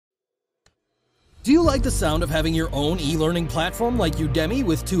Do you like the sound of having your own e-learning platform like Udemy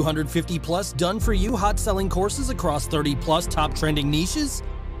with 250 plus done-for-you hot-selling courses across 30 plus top trending niches?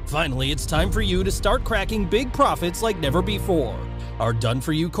 Finally, it's time for you to start cracking big profits like never before. Our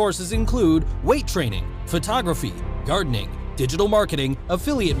done-for-you courses include weight training, photography, gardening, digital marketing,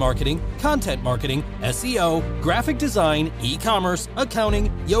 affiliate marketing, content marketing, SEO, graphic design, e-commerce,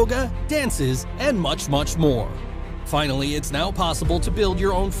 accounting, yoga, dances, and much, much more. Finally, it's now possible to build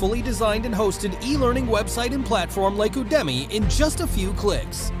your own fully designed and hosted e-learning website and platform like Udemy in just a few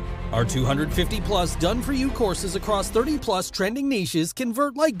clicks. Our 250 plus done-for-you courses across 30 plus trending niches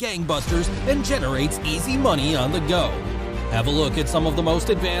convert like gangbusters and generates easy money on the go. Have a look at some of the most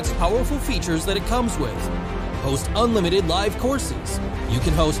advanced, powerful features that it comes with. Host unlimited live courses. You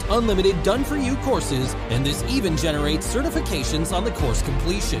can host unlimited done-for-you courses, and this even generates certifications on the course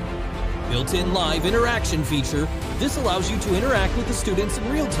completion. Built-in live interaction feature. This allows you to interact with the students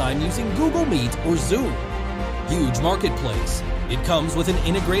in real time using Google Meet or Zoom. Huge marketplace. It comes with an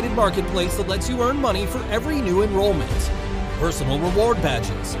integrated marketplace that lets you earn money for every new enrollment. Personal reward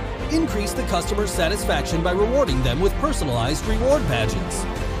badges. Increase the customer satisfaction by rewarding them with personalized reward badges.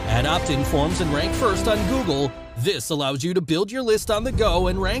 Add opt-in forms and rank first on Google. This allows you to build your list on the go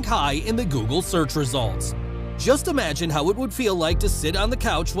and rank high in the Google search results. Just imagine how it would feel like to sit on the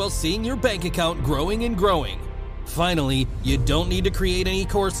couch while seeing your bank account growing and growing. Finally, you don't need to create any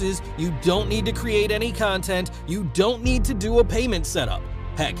courses, you don't need to create any content, you don't need to do a payment setup.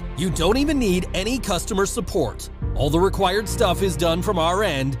 Heck, you don't even need any customer support. All the required stuff is done from our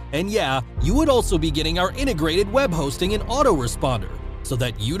end, and yeah, you would also be getting our integrated web hosting and autoresponder, so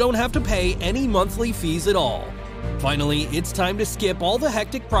that you don't have to pay any monthly fees at all. Finally, it's time to skip all the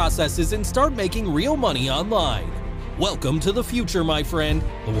hectic processes and start making real money online. Welcome to the future, my friend,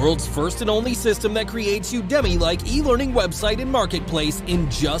 the world's first and only system that creates Udemy-like e-learning website and marketplace in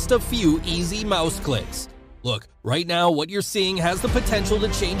just a few easy mouse clicks. Look, right now what you're seeing has the potential to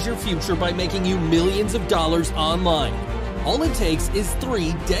change your future by making you millions of dollars online. All it takes is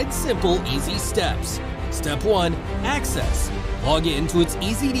 3 dead simple, easy steps. Step 1. Access. Log in to its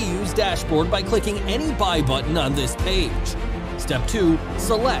easy-to-use dashboard by clicking any buy button on this page. Step 2.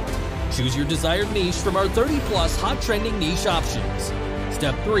 Select. Choose your desired niche from our 30-plus hot trending niche options.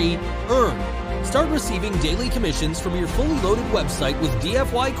 Step 3. Earn. Start receiving daily commissions from your fully loaded website with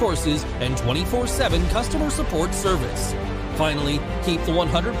DFY courses and 24/7 customer support service. Finally, keep the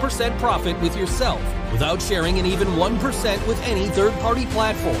 100% profit with yourself without sharing an even 1% with any third-party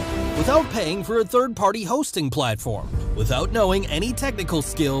platform, without paying for a third-party hosting platform, without knowing any technical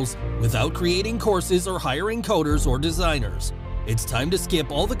skills, without creating courses or hiring coders or designers. It's time to skip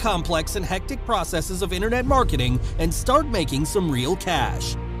all the complex and hectic processes of internet marketing and start making some real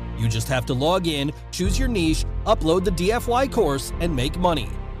cash. You just have to log in, choose your niche, upload the DFY course, and make money.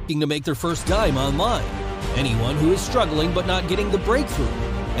 Looking to make their first dime online. Anyone who is struggling but not getting the breakthrough.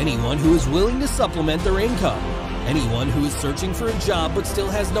 Anyone who is willing to supplement their income. Anyone who is searching for a job but still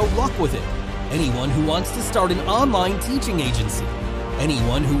has no luck with it. Anyone who wants to start an online teaching agency.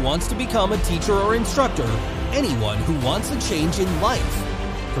 Anyone who wants to become a teacher or instructor. Anyone who wants a change in life.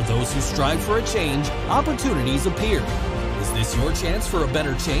 For those who strive for a change, opportunities appear. Is this your chance for a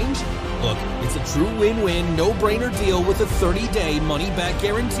better change? Look, it's a true win-win, no-brainer deal with a 30-day money-back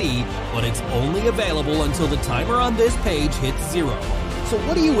guarantee, but it's only available until the timer on this page hits 0. So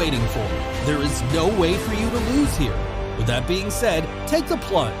what are you waiting for? There is no way for you to lose here. With that being said, take the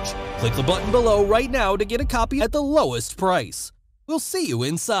plunge. Click the button below right now to get a copy at the lowest price. We'll see you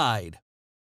inside.